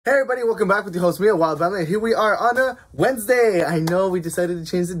Hey everybody, welcome back with your host, me, AWildBellamy. Here we are on a Wednesday. I know we decided to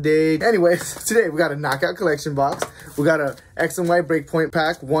change the date. Anyways, today we got a knockout collection box. We got a X and Y breakpoint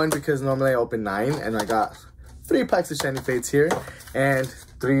pack. One, because normally I open 9, and I got 3 packs of Shiny Fates here, and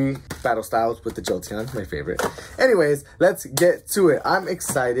 3 battle styles with the Jolteon, my favorite. Anyways, let's get to it. I'm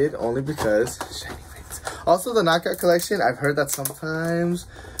excited only because Shiny Fates. Also, the knockout collection, I've heard that sometimes,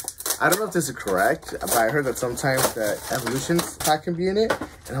 I don't know if this is correct, but I heard that sometimes the Evolutions pack can be in it.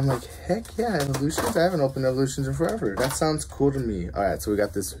 And I'm like, heck yeah, Evolutions? I haven't opened Evolutions in forever. That sounds cool to me. All right, so we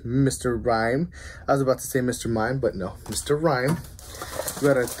got this Mr. Rhyme. I was about to say Mr. Mime, but no, Mr. Rhyme. We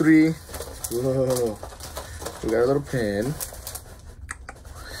got our 3. Whoa. We got a little pin.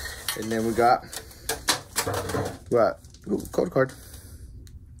 And then we got code card.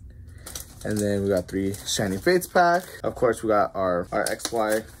 And then we got 3 Shiny Fates pack. Of course, we got our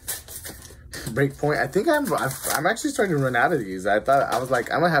XY breakpoint. I think I'm actually starting to run out of these. I was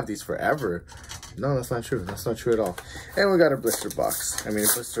like, I'm gonna have these forever. No, that's not true. That's not true at all. And we got a blister box.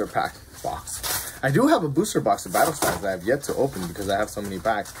 Blister pack box. I do have a booster box of battle styles that I have yet to open because I have so many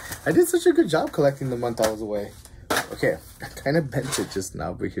packs. I did such a good job collecting the month I was away. Okay, I kind of bent it just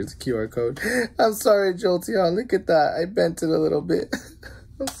now, but here's the QR code. I'm sorry, Jolteon. Look at that. I bent it a little bit.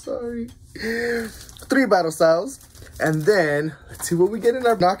 I'm sorry. 3 battle styles. And then, let's see what we get in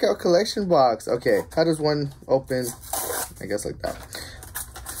our knockout collection box. Okay, how does one open? I guess like that.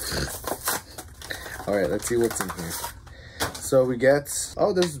 All right, let's see what's in here. So we get,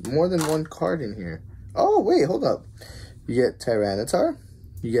 oh, there's more than 1 card in here. Oh, wait, hold up. You get Tyranitar.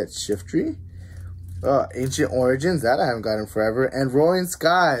 You get Shiftry. Ancient Origins, that I haven't gotten forever. And Roaring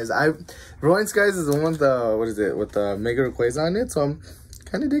Skies. Roaring Skies is the one with the, what is it, with the Mega Rayquaza on it. So I'm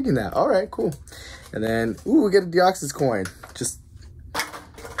kind of digging that. All right, cool. And then, ooh, we get a Deoxys coin. Just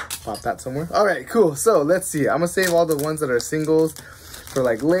pop that somewhere. All right, cool. So let's see. I'm gonna save all the ones that are singles for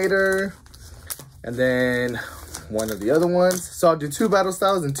like later. And then one of the other ones. So I'll do 2 battle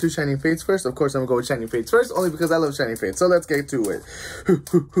styles and 2 Shiny Fates first. Of course, I'm gonna go with Shiny Fates first, only because I love Shiny Fates. So let's get to it.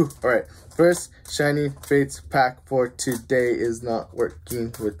 All right, first Shiny Fates pack for today is not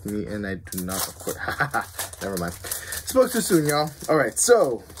working with me, and I do not, of course. Never mind. Spoke too soon, y'all. All right,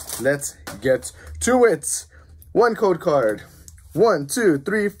 so let's get to it. 1 code card. 1, 2,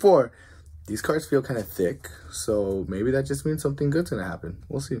 3, 4. These cards feel kind of thick, so maybe that just means something good's gonna happen.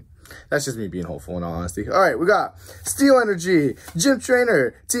 We'll see. That's just me being hopeful in all honesty. All right, we got Steel Energy, Gym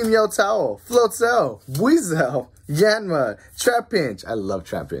Trainer, Team Yell Towel, Floatzel, Weasel, Yanma, Trapinch. I love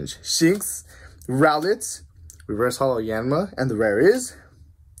Trapinch. Shinx, Rowlet, Reverse Holo Yanma, and the rare is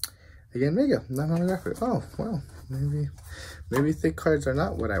again Mega, not holographic. Oh, well, maybe thick cards are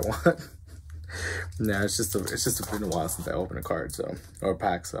not what I want. Nah, it's just been a while since I opened a card, so, or a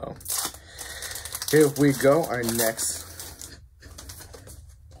pack, so. Here we go, our next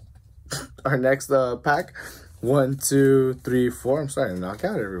pack. 1, 2, 3, 4. I'm starting to knock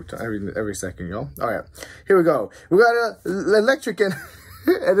out every second, y'all. All right, here we go. We got an electric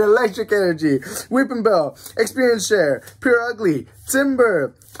energy, Weeping Bell, Experience Share, Pure Ugly,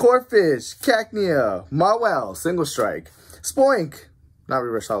 Timber, Corphish, Cacnea, Mawile, Single Strike, Spoink, not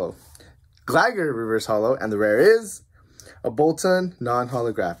Reverse Holo, Gligar Reverse Holo, and the rare is a Bolton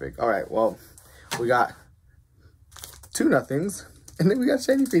non-holographic. All right, well, we got 2 nothings, and then we got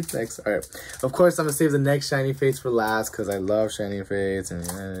Shiny Fates next. All right, of course, I'm gonna save the next Shiny Fates for last because I love Shiny Fates and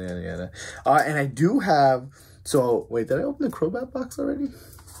yada. And I do have. So wait, did I open the Crobat box already?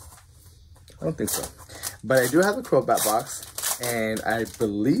 I don't think so, but I do have a Crobat box, and I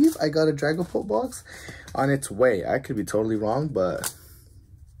believe I got a Dragapult box on its way. I could be totally wrong, but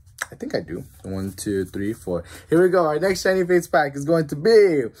I think I do. 1, 2, 3, 4. Here we go. Our next Shiny Fates pack is going to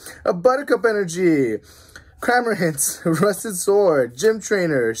be a Buttercup Energy, Cramorant, Rusted Sword, Gym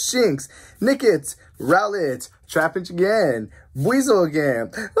Trainer, Shinx, Nickit, Rowlet, Trapinch again, Weasel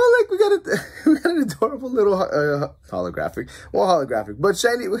again. Oh, look, we got an adorable little holographic. Well, holographic, but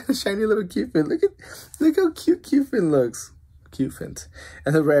shiny little Cufant. Look how cute Cufant looks. Cufant.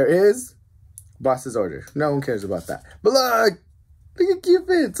 And the rare is Boss's Order. No one cares about that. But look at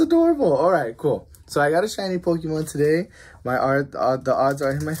Cufant. It's adorable. All right, cool. So I got a shiny Pokemon today. The odds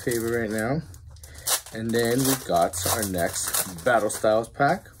are in my favor right now. And then we got our next Battle Styles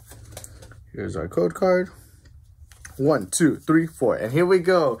pack. Here's our code card. 1, 2, 3, 4. And here we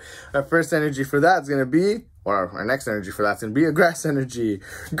go. Our first energy for that is going to be, or our next energy for that's going to be a Grass Energy.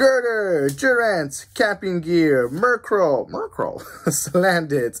 Girder, Durant, Camping Gear, Murkrow,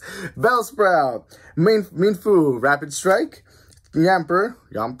 Slanditz, Bellsprout, Minfu, Rapid Strike, Yamper,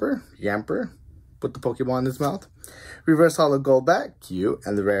 put the Pokemon in his mouth. Reverse Holo Golbat, cute.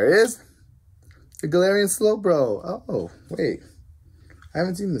 And the rare is the Galarian Slowbro. Oh, wait. I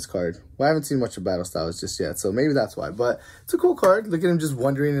haven't seen this card. Well, I haven't seen much of Battle Styles just yet, so maybe that's why. But it's a cool card. Look at him just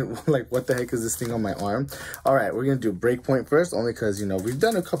wondering, like, what the heck is this thing on my arm? All right, we're going to do Breakpoint first, only because, you know, we've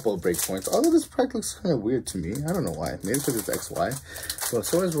done a couple of Breakpoints. Although this pack looks kind of weird to me. I don't know why. Maybe because it's XY. Well,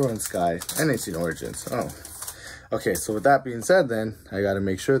 so is Roaring Sky and Ancient Origins. Oh. Okay, so with that being said, then, I got to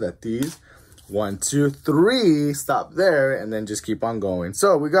make sure that these 1, 2, 3 stop there and then just keep on going.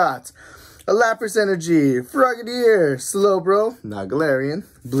 So we got a Lapras Energy, Frogadier, Slowbro, Nagalarian,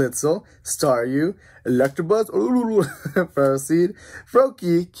 Blitzel, Staryu, Electabuzz, Ferroseed,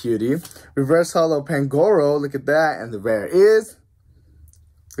 Froakie, Cutie, Reverse Holo Pangoro, look at that, and the rare is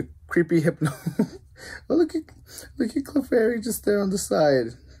the creepy Hypno. Oh, look at Clefairy just there on the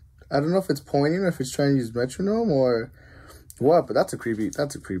side. I don't know if it's pointing or if it's trying to use metronome or what, but that's a creepy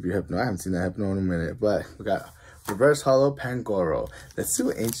Hypno. I haven't seen that Hypno in a minute, but we got Reverse Holo Pangoro. Let's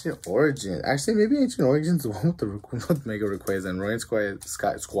do Ancient Origin. Actually, maybe Ancient Origin's the one with Mega Rayquaza and Roaring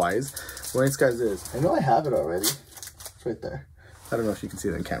Skies. Roaring Skies is. I know I have it already. It's right there. I don't know if you can see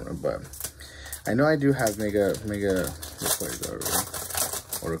it on camera, but I know I do have Mega Rayquaza already.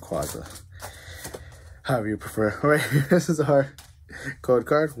 Or Rayquaza. However you prefer. All right, this is our code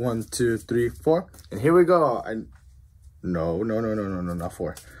card. 1, 2, 3, 4. And here we go. No, not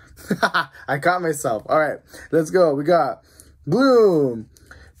 4. I caught myself. All right, let's go. We got Gloom,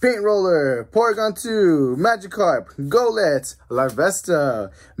 Paint Roller, Porygon 2, Magikarp, Golett,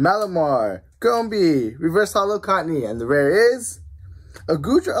 Larvesta, Malamar, Gombi, Reverse Holo Cottonee, and the rare is a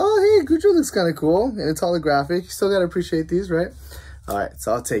Goodra. Oh, hey, Goodra looks kind of cool, and it's holographic. You still gotta appreciate these, right? All right,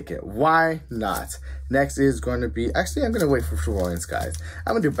 so I'll take it. Why not? Next is going to be, actually, I'm going to wait for Roaring Skies.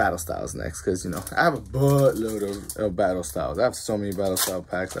 I'm going to do Battle Styles next because, you know, I have a buttload of Battle Styles. I have so many Battle Style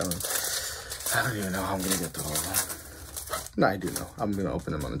packs. I don't even know how I'm going to get through all of them. No, I do know. I'm going to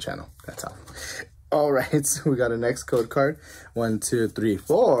open them on the channel. That's how. All right, so we got a next code card. 1, 2, 3,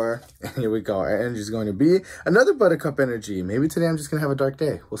 4. And here we go. Our energy is going to be another Buttercup energy. Maybe today I'm just going to have a dark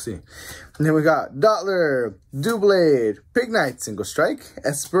day. We'll see. And then we got Dottler, Doublade, Pignite, Single Strike,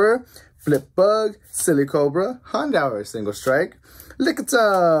 Esper, Flipbug, Silicobra, Houndour, Single Strike,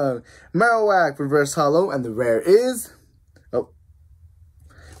 Lickitung, Marowak, Reverse Holo, and the rare is... Oh.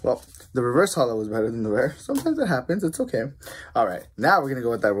 Well, the Reverse Holo was better than the rare. Sometimes it happens. It's okay. All right. Now we're going to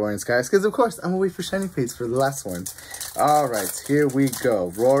go with that Roaring Skies because, of course, I'm going to wait for Shiny Fates for the last one. All right. Here we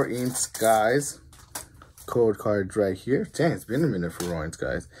go. Roaring Skies. Code card right here. Dang, it's been a minute for Roaring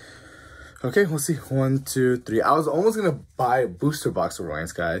Skies. Okay, we'll see. 1, 2, 3. I was almost going to buy a booster box of Roaring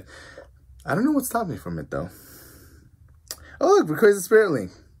Skies. I don't know what stopped me from it, though. Oh, look, Rayquaza Spirit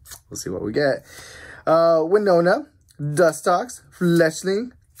Link. We'll see what we get. Winona, Dustox,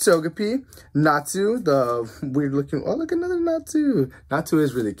 Fletchling, Togepi, Natu, the weird looking, oh, look, another Natu. Natu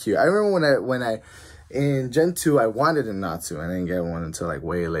is really cute. I remember when I in Gen 2, I wanted a Natu. I didn't get one until like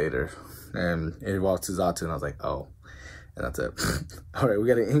way later. And it evolved to Zatu, and I was like, oh. And that's it. All right, we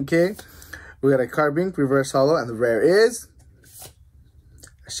got an Inkay. We got a Carbink, Reverse Holo, and the rare is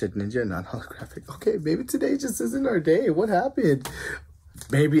a Shed Ninja, non-holographic. Okay, maybe today just isn't our day. What happened?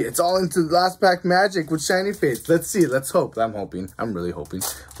 Maybe it's all into the last pack magic with Shiny Fates. Let's see. Let's hope. I'm hoping. I'm really hoping.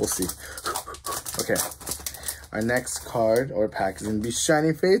 We'll see. Okay. Our next card or pack is going to be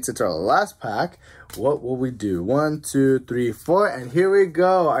Shiny Fates. It's our last pack. What will we do? 1, 2, 3, 4. And here we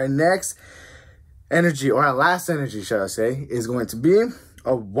go. Our next energy, or our last energy, shall I say, is going to be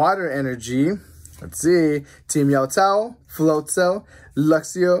a water energy. Let's see. Team Yotao, Floatzel,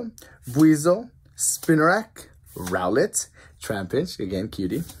 Luxio, Buizel, Spinarak, Rowlet, Trampinch, again,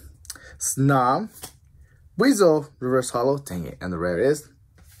 cutie. Snom, Weasel, Reverse Holo, dang it, and the rare is...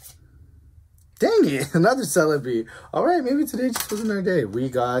 Dang it, another Celebi. All right, maybe today just wasn't our day. We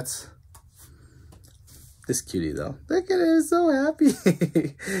got this cutie, though. Look at it, he's so happy.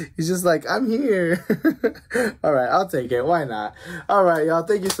 He's just like, I'm here. All right, I'll take it. Why not? All right, y'all,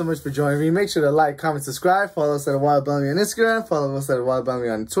 thank you so much for joining me. Make sure to like, comment, subscribe. Follow us at AWildBellamy on Instagram. Follow us at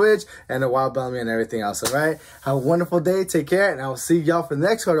AWildBellamy on Twitch. And AWildBellamy and everything else, all right? Have a wonderful day. Take care. And I will see y'all for the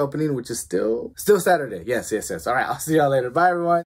next card opening, which is still Saturday. Yes. All right, I'll see y'all later. Bye, everyone.